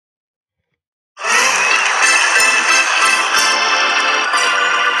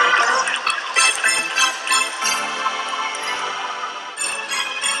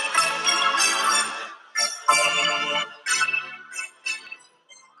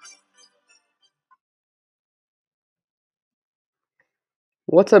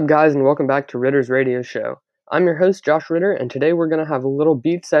What's up, guys, and welcome back to Ritter's Radio Show. I'm your host, Josh Ritter, and today we're going to have a little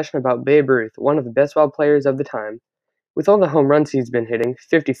beat session about Babe Ruth, one of the best ball players of the time. With all the home runs he's been hitting,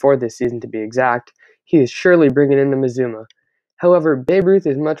 54 this season to be exact, he is surely bringing in the Mazuma. However, Babe Ruth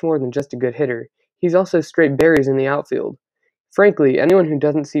is much more than just a good hitter. He's also straight berries in the outfield. Frankly, anyone who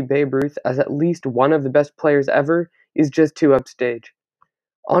doesn't see Babe Ruth as at least one of the best players ever is just too upstage.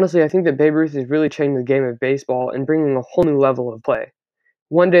 Honestly, I think that Babe Ruth is really changing the game of baseball and bringing a whole new level of play.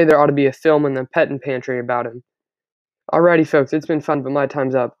 One day there ought to be a film in the Pettin' Pantry about him. Alrighty, folks, it's been fun, but my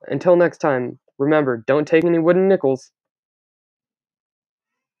time's up. Until next time, remember, don't take any wooden nickels.